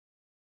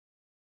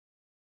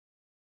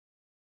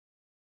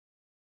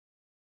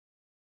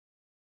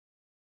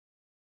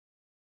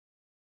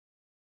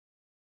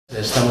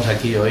Estamos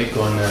aquí hoy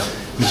con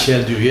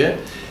Michel Durrieu,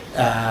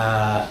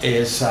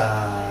 es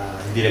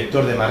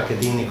director de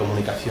marketing y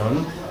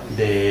comunicación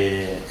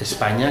de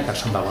España,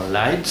 Carlson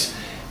Wagonlit,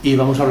 y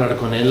vamos a hablar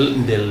con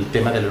él del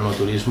tema del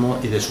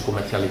enoturismo y de su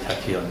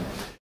comercialización.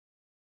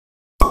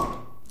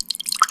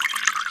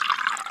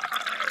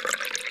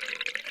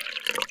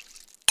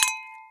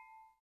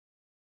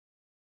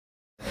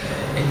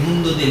 El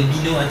mundo del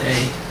vino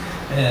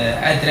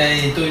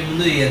atrae todo el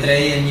mundo y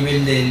atrae a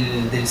nivel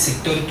del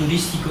sector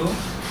turístico.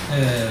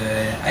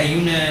 Hay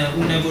una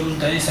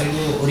voluntad, es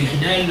algo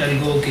original,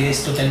 algo que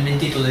es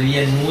totalmente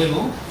todavía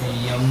nuevo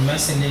y aún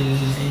más en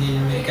el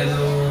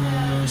mercado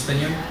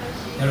español.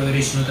 Ya lo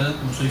habréis notado,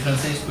 como soy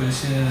francés,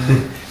 pues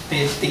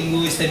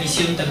tengo esta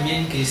visión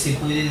también que se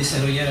puede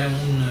desarrollar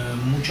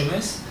aún mucho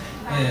más.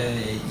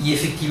 Y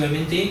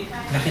efectivamente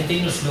la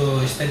gente nos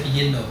lo está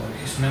pidiendo,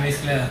 porque es una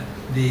mezcla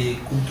de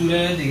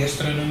cultura, de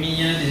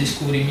gastronomía, de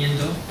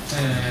descubrimiento,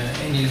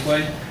 en el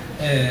cual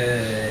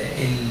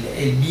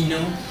el vino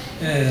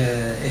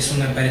es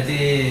una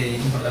parte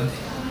importante.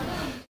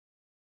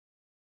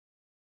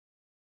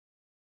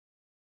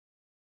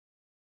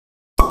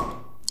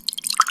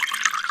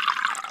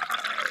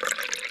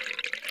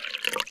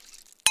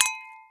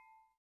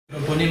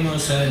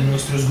 Proponemos a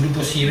nuestros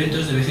grupos y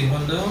eventos de vez en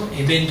cuando,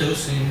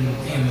 eventos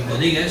en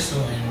bodegas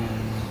o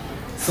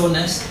en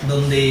zonas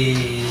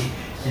donde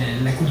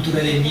la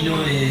cultura del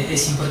vino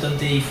es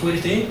importante y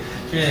fuerte,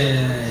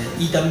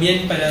 y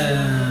también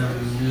para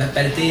la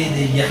parte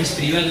de viajes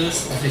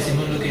privados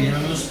ofrecemos lo que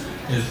llamamos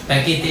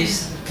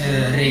paquetes,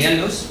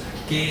 regalos,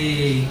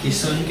 que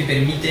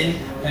permiten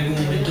en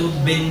algún momento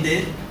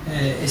vender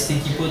este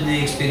tipo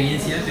de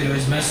experiencia, pero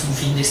es más un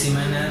fin de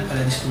semana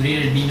para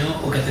descubrir el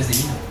vino o catas de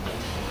vino.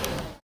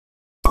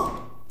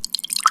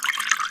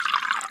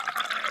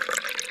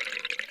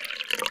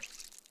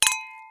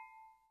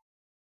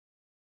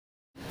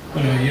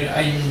 Bueno,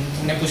 hay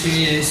una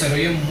posibilidad de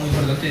desarrollo muy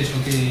importante, es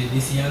lo que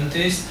decía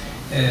antes.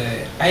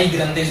 Hay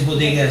grandes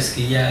bodegas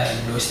que ya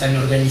lo están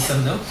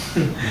organizando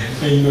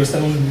y lo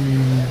estamos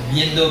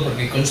viendo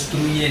porque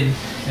construyen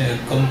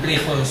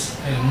complejos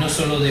no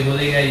solo de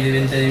bodega y de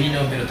venta de vino,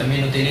 pero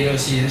también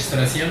hoteleros y de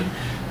restauración.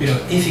 Pero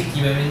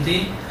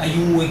efectivamente hay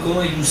un hueco,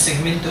 hay un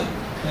segmento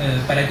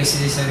para que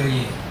se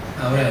desarrolle.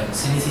 Ahora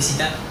se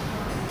necesita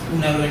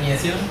una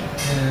organización,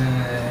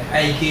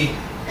 hay que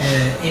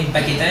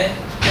empaquetar,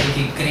 hay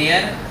que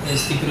crear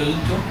este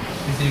producto.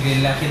 Es decir, que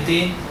la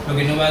gente lo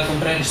que no va a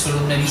comprar es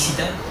solo una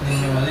visita de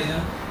una bodega,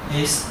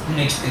 es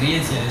una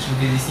experiencia, es lo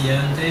que decía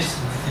antes. Es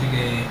decir,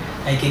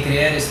 que hay que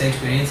crear esta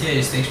experiencia, y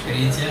esta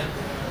experiencia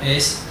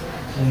es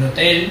un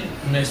hotel,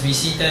 unas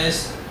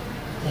visitas,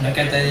 una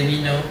cata de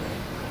vino,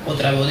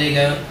 otra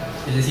bodega,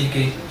 es decir,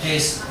 que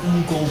es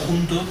un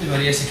conjunto de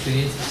varias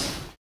experiencias.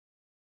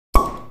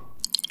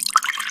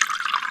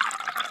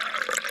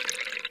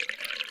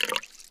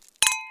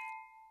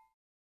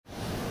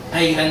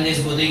 Hay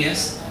grandes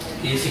bodegas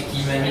que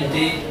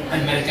efectivamente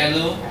han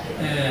marcado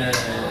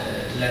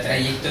la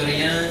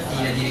trayectoria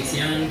y la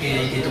dirección que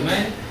hay que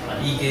tomar,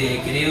 y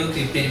que creo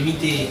que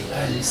permite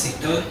al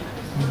sector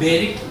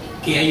ver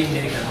que hay un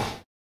mercado.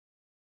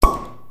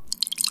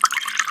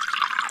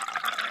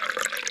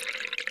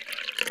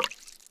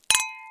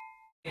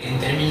 En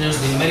términos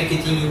de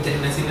marketing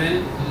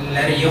internacional,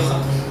 La Rioja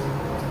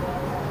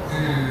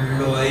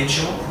lo ha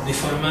hecho de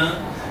forma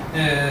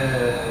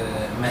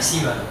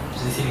masiva.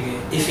 Es decir,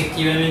 que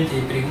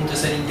efectivamente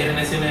preguntas al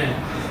internacional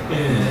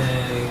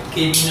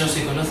qué vino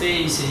se conoce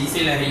y se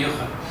dice La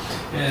Rioja.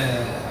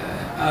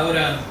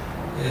 Ahora,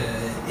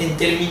 en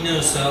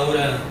términos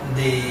ahora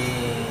de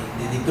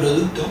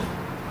producto,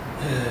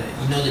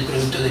 y no de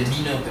producto del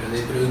vino, pero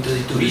de producto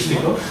de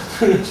turismo,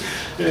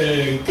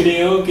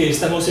 creo que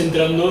estamos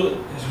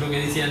entrando, es lo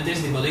que decía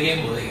antes, de bodega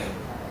en bodega.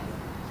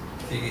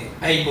 Es decir, que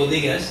hay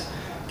bodegas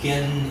que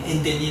han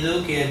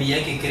entendido que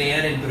había que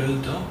crear el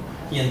producto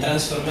y han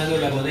transformado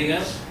la bodega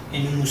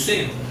en un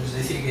museo. Es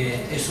decir,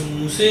 que es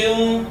un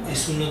museo,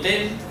 es un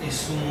hotel,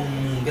 es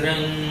un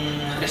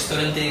gran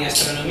restaurante de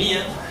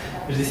gastronomía.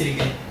 Es decir,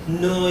 que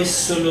no es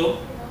solo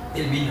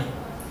el vino.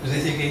 Es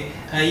decir, que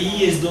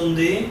ahí es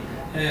donde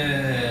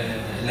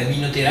la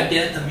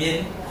vinoterapia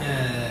también,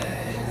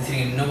 es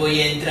decir, que no voy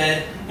a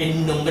entrar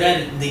en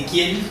nombrar de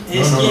quién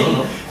es quién,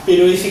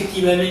 pero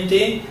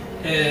efectivamente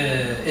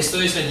esto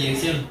es la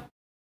dirección.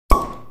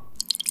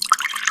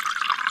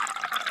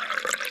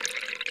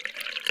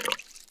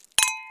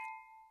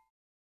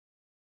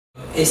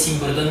 Es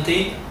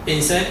importante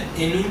pensar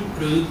en un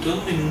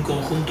producto, en un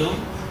conjunto.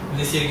 Es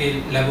decir,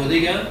 que la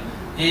bodega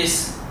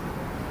es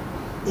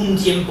un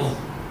tiempo.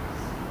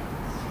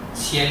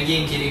 Si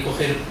alguien quiere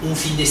coger un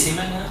fin de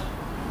semana,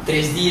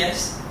 3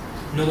 días,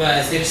 no va a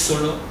hacer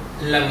solo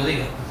la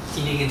bodega.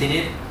 Tiene que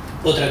tener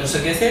otra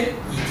cosa que hacer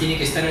y tiene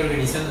que estar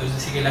organizado. Es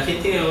decir, que la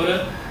gente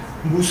ahora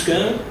busca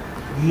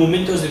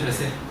momentos de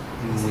placer.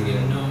 Es decir, que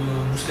no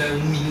busca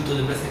un minuto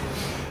de placer.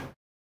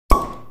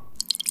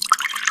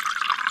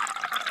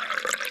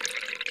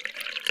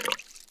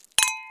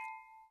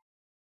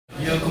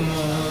 Yo como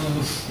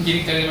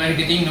director de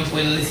marketing no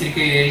puedo decir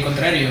que el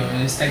contrario.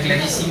 Está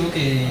clarísimo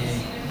que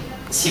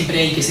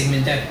siempre hay que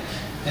segmentar.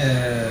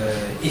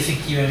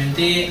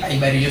 Efectivamente hay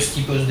varios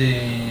tipos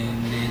de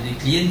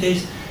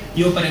clientes.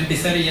 Yo, para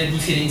empezar, ya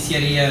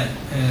diferenciaría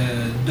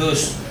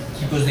dos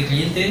tipos de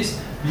clientes: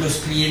 los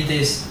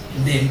clientes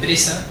de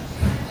empresa,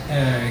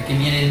 que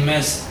vienen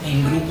más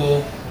en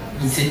grupo,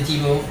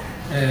 incentivo,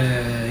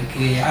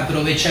 que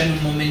aprovechan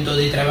un momento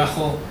de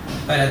trabajo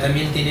para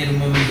también tener un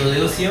momento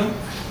de ocio,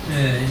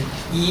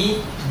 y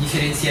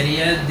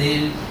diferenciaría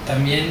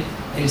también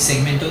el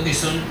segmento que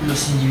son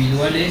los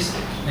individuales,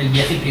 el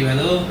viaje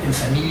privado, en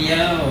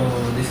familia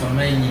o de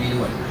forma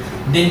individual.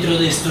 Dentro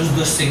de estos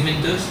dos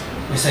segmentos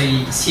pues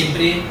hay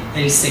siempre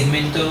el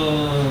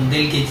segmento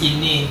del que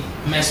tiene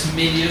más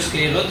medios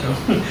que el otro.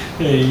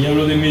 Y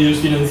hablo de medios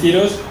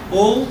financieros,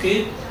 o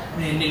que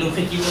en el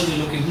objetivo de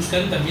lo que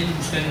buscan también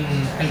buscan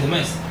algo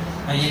más.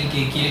 Hay el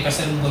que quiere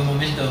pasar un buen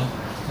momento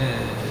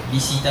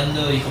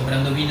visitando y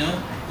comprando vino,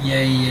 y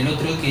hay el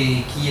otro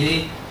que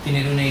quiere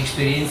tener una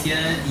experiencia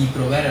y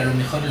probar a lo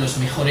mejor los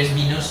mejores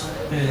vinos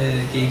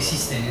que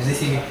existen. Es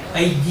decir,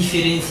 hay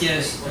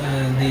diferencias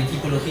de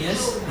tipologías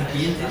de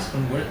clientes,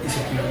 con lo cual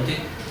efectivamente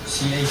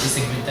sí hay que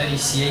segmentar y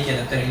sí hay que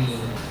adaptar el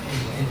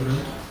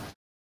producto.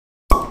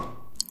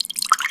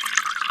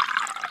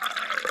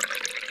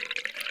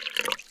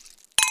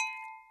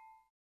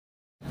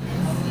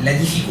 La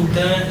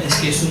dificultad es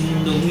que es un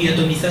mundo muy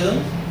atomizado.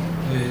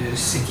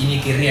 Se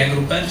tiene que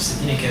reagrupar, se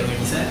tiene que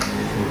organizar,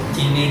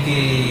 tiene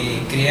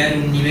que crear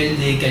un nivel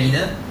de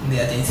calidad,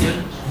 de atención,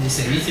 de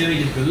servicio y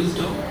de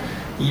producto,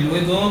 y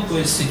luego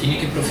pues se tiene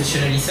que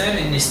profesionalizar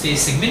en este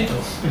segmento.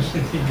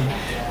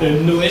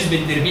 No es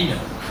vender vino,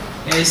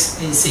 es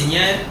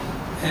enseñar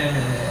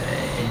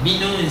el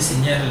vino,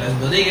 enseñar las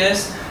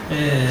bodegas,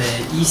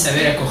 y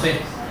saber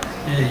acoger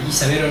y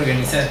saber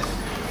organizar.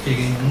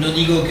 No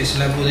digo que es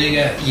la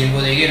bodega y el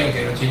bodeguero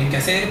que lo tienen que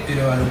hacer,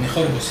 pero a lo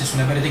mejor pues es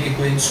una parte que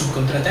pueden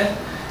subcontratar,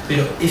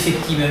 pero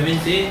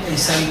efectivamente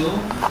es algo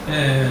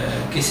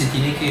que se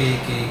tiene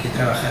que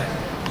trabajar.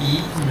 Y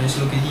es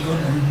lo que digo,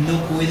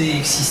 no puede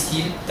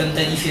existir tanta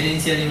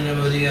diferencia de una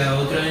bodega a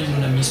otra en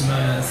una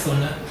misma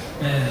zona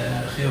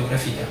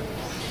geográfica.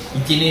 Y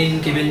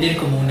tienen que vender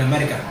como una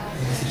marca,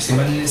 es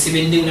decir, se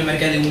vende una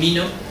marca de un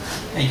vino,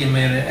 hay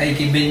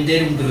que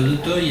vender un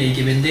producto y hay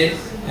que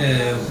vender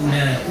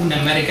una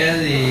marca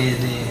de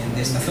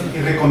esta zona.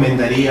 ¿Qué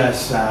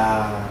recomendarías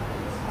a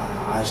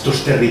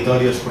estos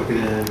territorios, porque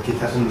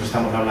quizás nos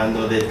estamos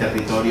hablando de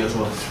territorios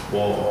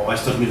o a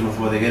estos mismos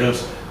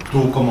bodegueros,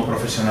 tú como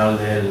profesional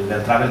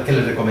del travel, qué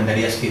les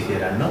recomendarías que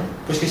hicieran, ¿no?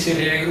 Pues que se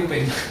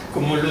reagrupen,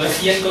 como lo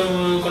hacían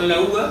con la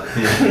uva,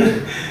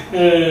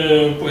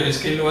 pues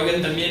que lo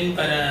hagan también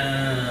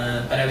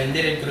para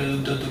vender el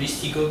producto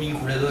turístico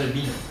vinculado al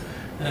vino.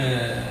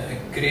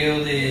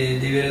 Creo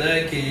de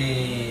verdad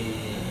que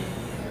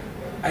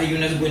hay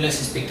unas buenas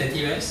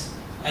expectativas,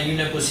 hay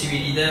una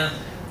posibilidad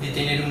de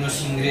tener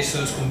unos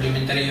ingresos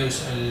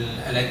complementarios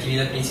a la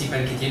actividad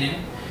principal que tienen,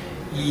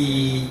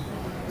 y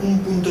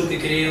un punto que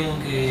creo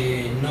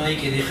que no hay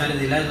que dejar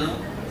de lado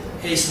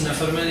es una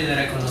forma de dar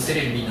a conocer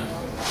el vino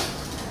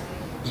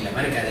y la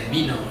marca del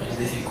vino. Es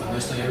decir, cuando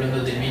estoy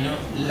hablando del vino,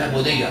 la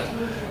bodega,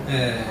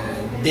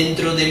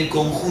 dentro del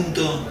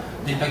conjunto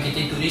del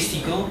paquete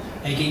turístico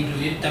hay que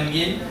incluir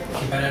también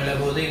que para la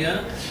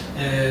bodega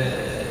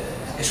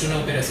es una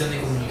operación de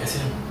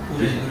comunicación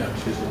pura y dura.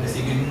 Es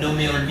decir, que no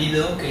me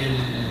olvido que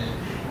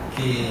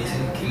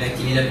la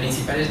actividad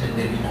principal es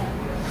vender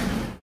vino.